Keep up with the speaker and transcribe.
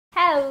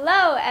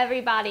Hello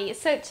everybody!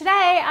 So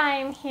today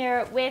I'm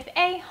here with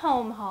a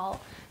home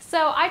haul.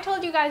 So I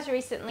told you guys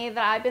recently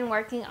that I've been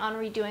working on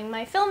redoing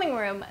my filming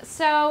room.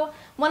 So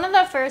one of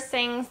the first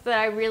things that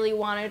I really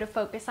wanted to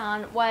focus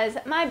on was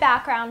my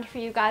background for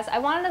you guys. I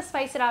wanted to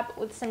spice it up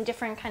with some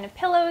different kind of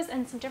pillows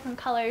and some different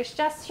colors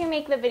just to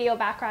make the video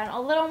background a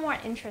little more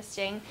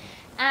interesting.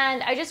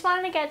 And I just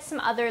wanted to get some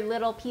other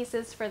little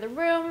pieces for the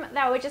room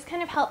that would just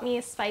kind of help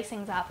me spice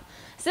things up.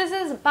 So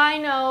this is by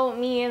no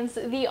means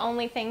the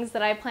only things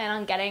that I plan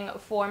on getting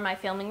for my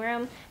filming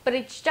room, but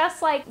it's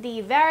just like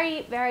the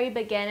very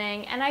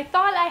beginning. And I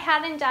thought I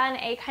hadn't done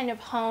a kind of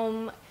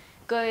home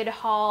good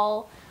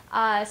haul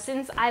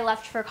since I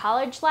left for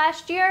college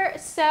last year.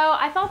 So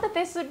I thought that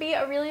this would be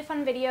a really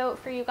fun video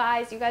for you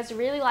guys. You guys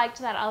really liked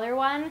that other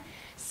one.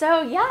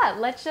 So yeah,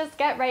 let's just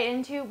get right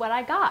into what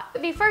I got.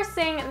 The first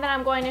thing that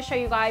I'm going to show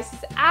you guys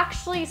is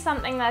actually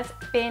something that's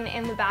been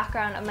in the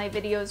background of my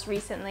videos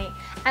recently,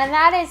 and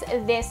that is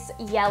this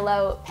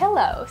yellow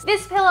pillow.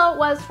 This pillow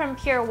was from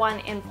Pier 1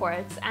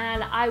 Imports,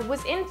 and I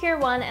was in Pier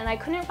 1 and I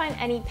couldn't find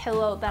any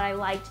pillow that I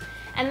liked.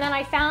 And then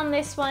I found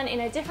this one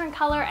in a different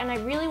color and I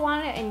really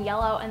wanted it in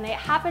yellow, and they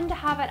happened to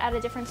have it at a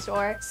different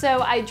store.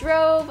 So I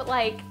drove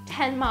like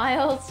 10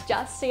 miles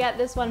just to get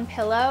this one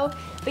pillow.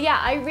 But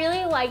yeah, I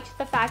really liked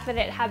the fact that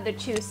it had the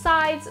two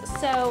sides,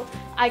 so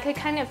I could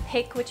kind of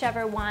pick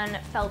whichever one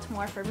felt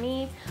more for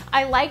me.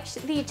 I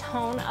liked the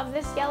tone of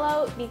this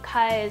yellow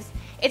because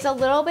it's a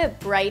little bit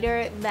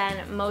brighter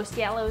than most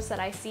yellows that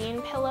I see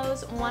in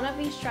pillows. One of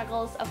the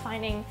struggles of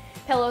finding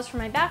pillows for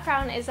my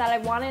background is that I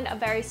wanted a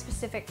very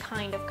specific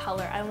kind of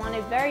color. I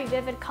wanted very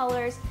vivid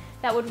colors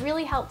that would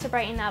really help to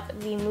brighten up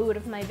the mood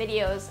of my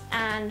videos,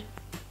 and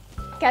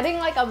getting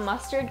like a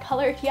mustard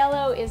colored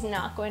yellow is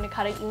not going to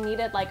cut it. You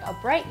needed like a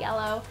bright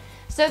yellow.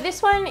 So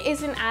this one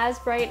isn't as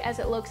bright as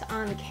it looks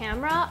on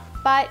camera,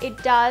 but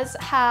it does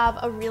have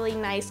a really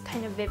nice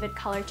kind of vivid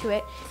color to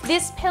it.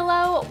 This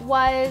pillow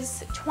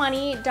was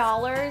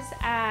 $20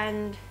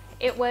 and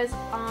it was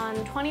on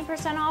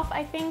 20% off,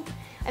 I think.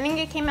 I think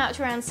it came out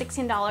to around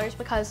 $16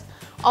 because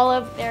all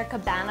of their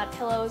cabana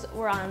pillows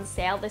were on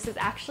sale. This is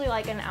actually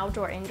like an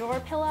outdoor-indoor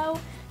pillow.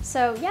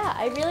 So yeah,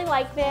 I really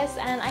like this,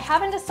 and I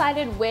haven't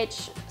decided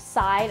which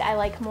side I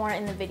like more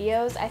in the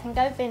videos. I think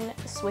I've been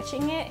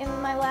switching it in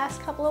my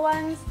last couple of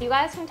ones. You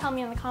guys can tell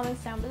me in the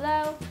comments down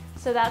below.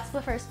 So that's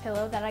the first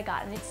pillow that I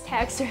got, and its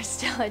tags are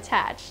still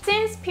attached.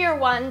 Since Pier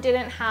 1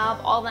 didn't have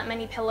all that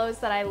many pillows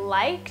that I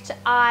liked,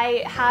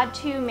 I had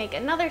to make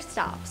another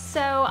stop.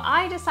 So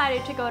I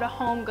decided to go to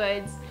Home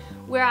Goods,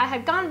 where I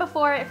had gone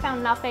before. It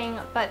found nothing,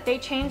 but they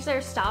changed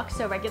their stock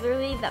so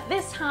regularly that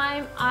this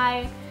time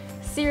I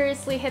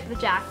seriously hit the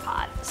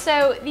jackpot.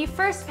 So the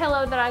first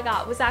pillow that I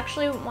got was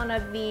actually one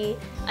of the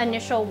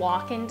initial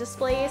walk-in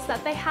displays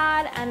that they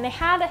had, and they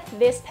had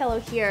this pillow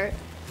here,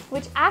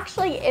 which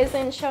actually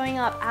isn't showing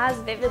up as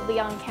vividly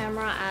on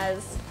camera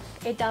as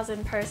it does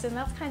in person.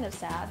 That's kind of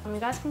sad. You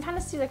guys can kind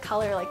of see the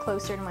color like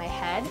closer to my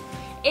head.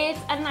 It's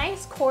a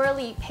nice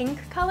corally pink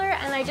color,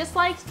 and I just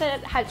liked that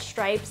it had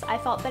stripes. I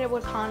thought that it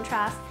would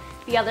contrast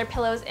the other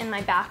pillows in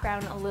my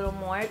background a little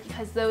more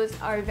because those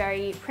are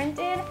very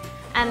printed,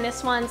 and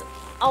this one's,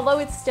 although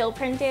it's still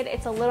printed,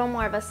 it's a little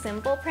more of a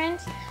simple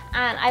print.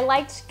 And I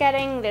liked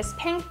getting this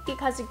pink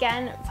because,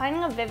 again,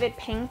 finding a vivid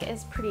pink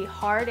is pretty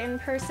hard in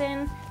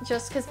person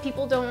just because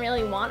people don't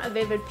really want a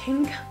vivid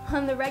pink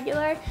on the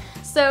regular.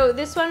 So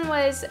this one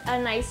was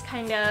a nice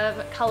kind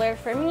of color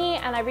for me,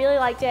 and I really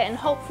liked it, and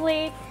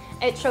hopefully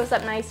it shows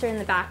up nicer in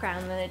the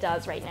background than it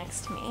does right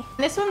next to me.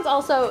 This one's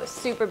also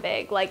super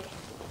big. Like,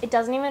 it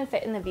doesn't even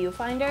fit in the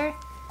viewfinder,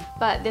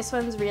 but this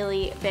one's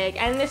really big,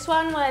 and this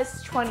one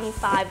was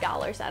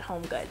 $25 at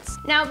Home Goods.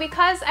 Now,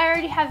 because I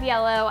already have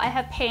yellow, I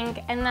have pink,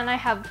 and then I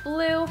have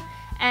blue,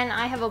 and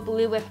I have a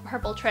blue with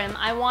purple trim,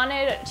 I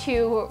wanted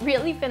to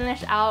really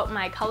finish out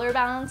my color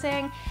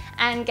balancing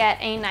and get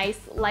a nice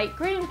light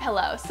green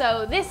pillow.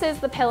 So this is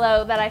the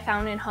pillow that I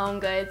found in Home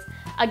Goods.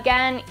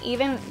 Again,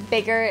 even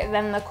bigger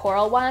than the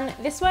coral one.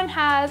 This one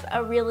has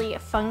a really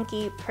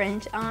funky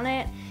print on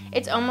it.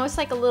 It's almost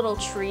like a little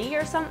tree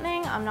or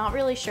something. I'm not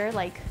really sure,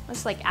 like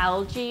it's like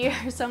algae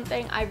or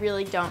something. I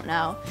really don't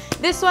know.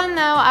 This one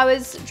though, I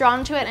was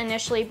drawn to it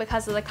initially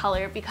because of the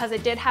color, because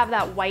it did have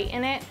that white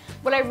in it.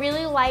 What I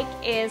really like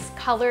is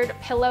colored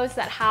pillows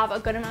that have a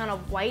good amount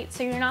of white,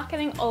 so you're not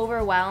getting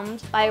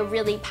overwhelmed by a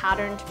really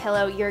patterned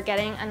pillow. You're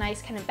getting a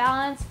nice kind of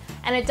balance.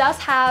 And it does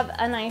have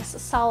a nice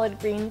solid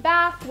green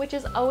back, which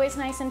is always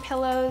nice in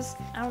pillows.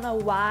 I don't know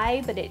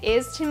why, but it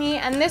is to me.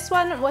 And this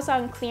one was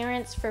on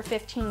clearance for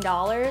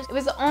 $15. It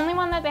was the only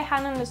one that they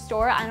had in the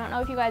store. I don't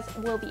know if you guys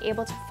will be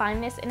able to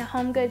find this in a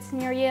Home Goods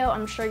near you.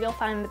 I'm sure you'll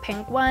find the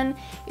pink one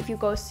if you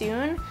go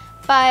soon.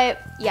 But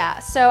yeah,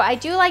 so I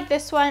do like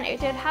this one. It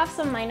did have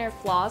some minor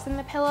flaws in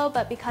the pillow,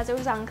 but because it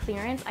was on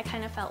clearance, I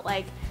kind of felt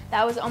like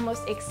that was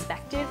almost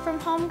expected from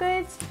Home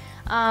Goods.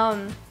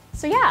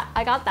 So yeah,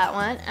 I got that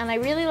one, and I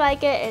really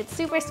like it. It's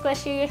super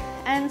squishy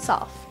and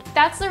soft.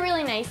 That's the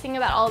really nice thing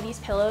about all these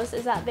pillows,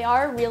 is that they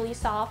are really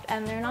soft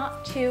and they're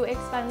not too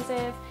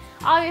expensive.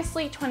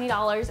 Obviously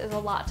 $20 is a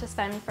lot to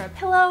spend for a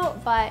pillow,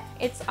 but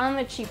it's on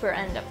the cheaper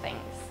end of things.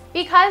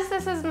 Because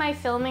this is my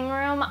filming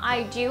room,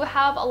 I do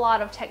have a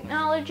lot of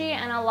technology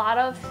and a lot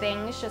of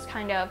things just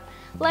kind of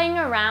laying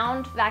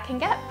around that can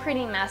get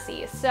pretty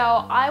messy. So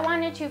I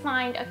wanted to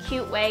find a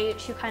cute way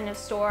to kind of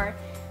store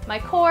my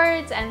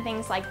cords and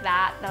things like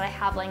that I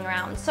have laying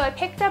around. So I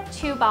picked up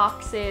 2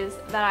 boxes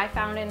that I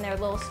found in their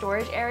little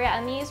storage area,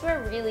 and these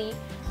were really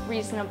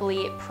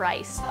reasonably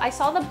priced. I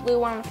saw the blue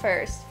one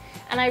first,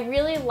 and I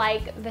really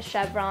like the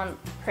chevron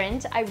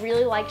print. I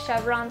really like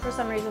chevron for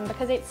some reason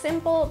because it's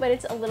simple, but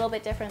it's a little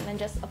bit different than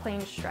just a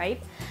plain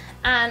stripe.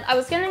 And I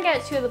was gonna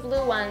get 2 of the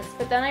blue ones,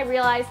 but then I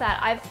realized that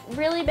I've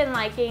really been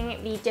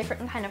liking the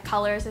different kind of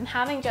colors and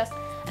having just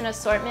an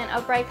assortment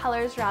of bright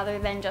colors rather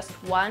than just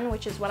one,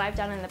 which is what I've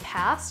done in the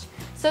past.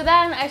 So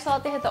then I saw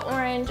that they had the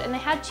orange, and they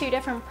had 2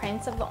 different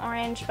prints of the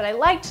orange, but I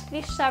liked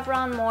the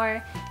chevron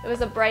more. It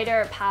was a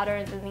brighter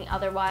pattern than the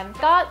other one.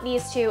 Got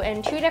these 2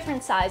 in 2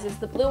 different sizes.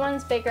 The blue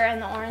one's bigger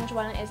and the orange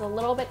one is a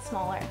little bit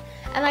smaller.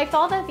 And I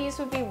thought that these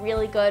would be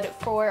really good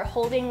for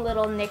holding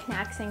little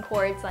knickknacks and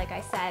cords, like I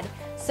said.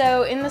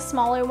 So in the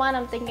smaller one,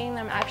 I'm thinking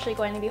that I'm actually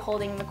going to be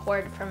holding the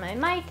cord for my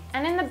mic,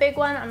 and in the big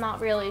one, I'm not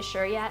really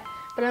sure yet,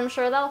 but I'm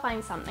sure they'll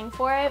find something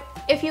for it.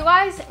 If you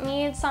guys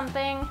need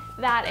something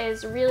that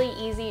is really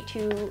easy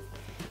to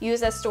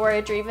use as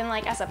storage or even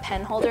like as a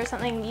pen holder or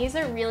something, these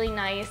are really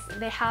nice.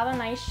 They have a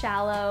nice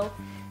shallow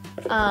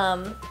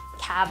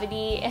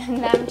cavity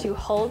in them to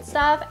hold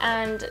stuff,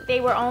 and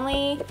they were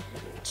only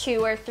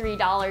 $2 or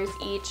 $3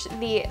 each.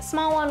 The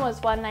small one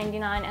was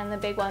 $1.99 and the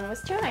big one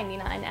was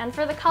 $2.99. And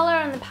for the color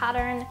and the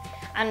pattern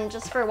and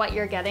just for what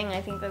you're getting,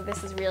 I think that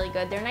this is really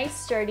good. They're nice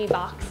sturdy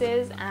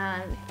boxes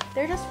and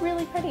they're just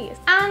really pretty.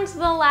 And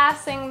the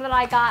last thing that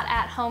I got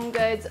at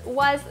HomeGoods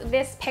was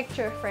this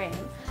picture frame.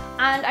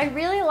 And I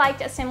really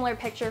liked a similar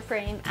picture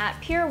frame at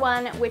Pier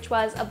 1, which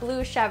was a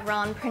blue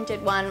chevron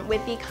printed one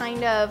with the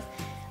kind of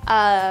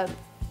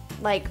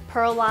like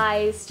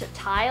pearlized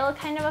tile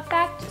kind of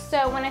effect.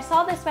 So when I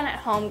saw this one at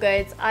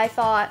HomeGoods, I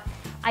thought,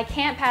 I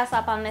can't pass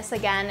up on this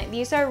again.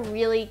 These are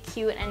really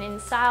cute and in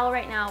style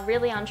right now,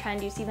 really on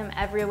trend. You see them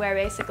everywhere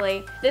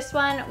basically. This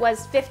one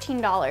was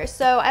 $15.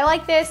 So I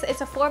like this.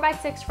 It's a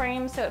 4x6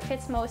 frame, so it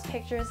fits most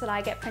pictures that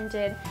I get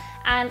printed.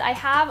 And I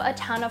have a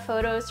ton of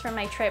photos from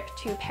my trip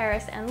to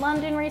Paris and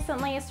London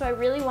recently, so I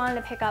really wanted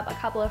to pick up a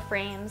couple of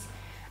frames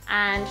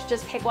and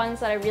just pick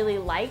ones that I really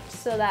liked,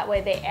 so that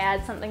way they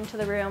add something to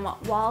the room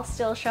while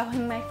still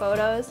showing my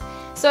photos.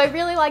 So I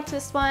really liked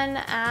this one,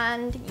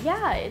 and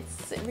yeah,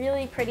 it's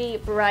really pretty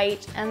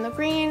bright, and the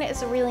green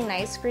is a really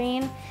nice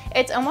green.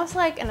 It's almost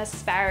like an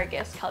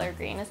asparagus color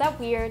green. Is that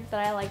weird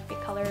that I like the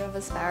color of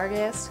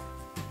asparagus?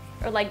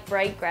 Or like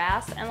bright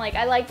grass? And like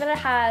I like that it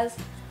has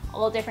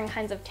all different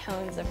kinds of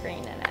tones of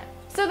green in it.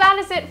 So that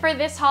is it for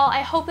this haul.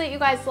 I hope that you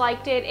guys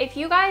liked it. If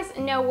you guys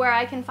know where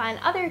I can find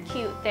other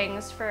cute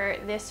things for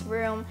this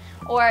room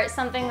or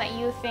something that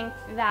you think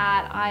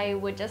that I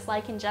would just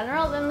like in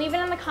general, then leave it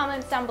in the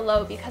comments down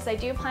below because I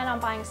do plan on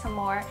buying some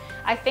more.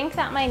 I think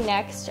that my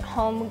next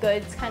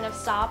HomeGoods kind of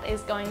stop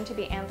is going to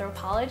be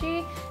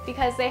Anthropologie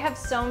because they have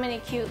so many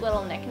cute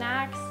little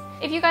knickknacks.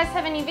 If you guys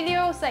have any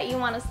videos that you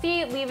want to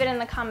see, leave it in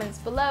the comments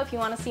below. If you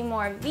want to see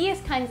more of these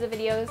kinds of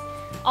videos,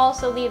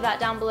 also leave that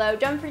down below.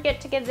 Don't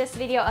forget to give this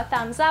video a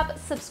thumbs up,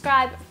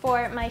 subscribe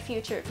for my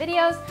future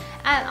videos,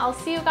 and I'll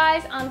see you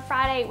guys on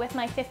Friday with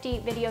my 50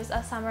 videos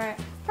of summer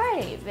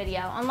Friday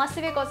video. Unless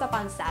if it goes up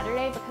on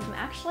Saturday, because I'm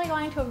actually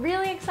going to a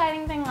really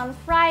exciting thing on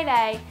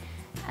Friday,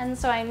 and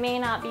so I may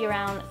not be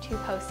around to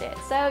post it.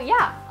 So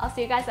yeah, I'll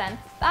see you guys then.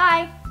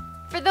 Bye!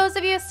 For those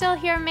of you still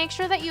here, make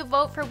sure that you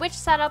vote for which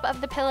setup of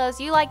the pillows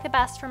you like the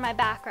best for my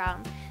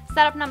background.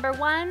 Setup number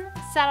 1,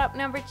 setup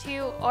number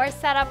 2, or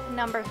setup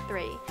number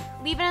 3.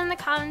 Leave it in the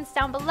comments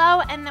down below,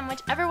 and then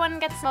whichever one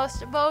gets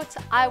most votes,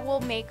 I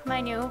will make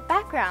my new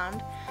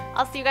background.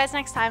 I'll see you guys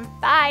next time.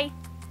 Bye!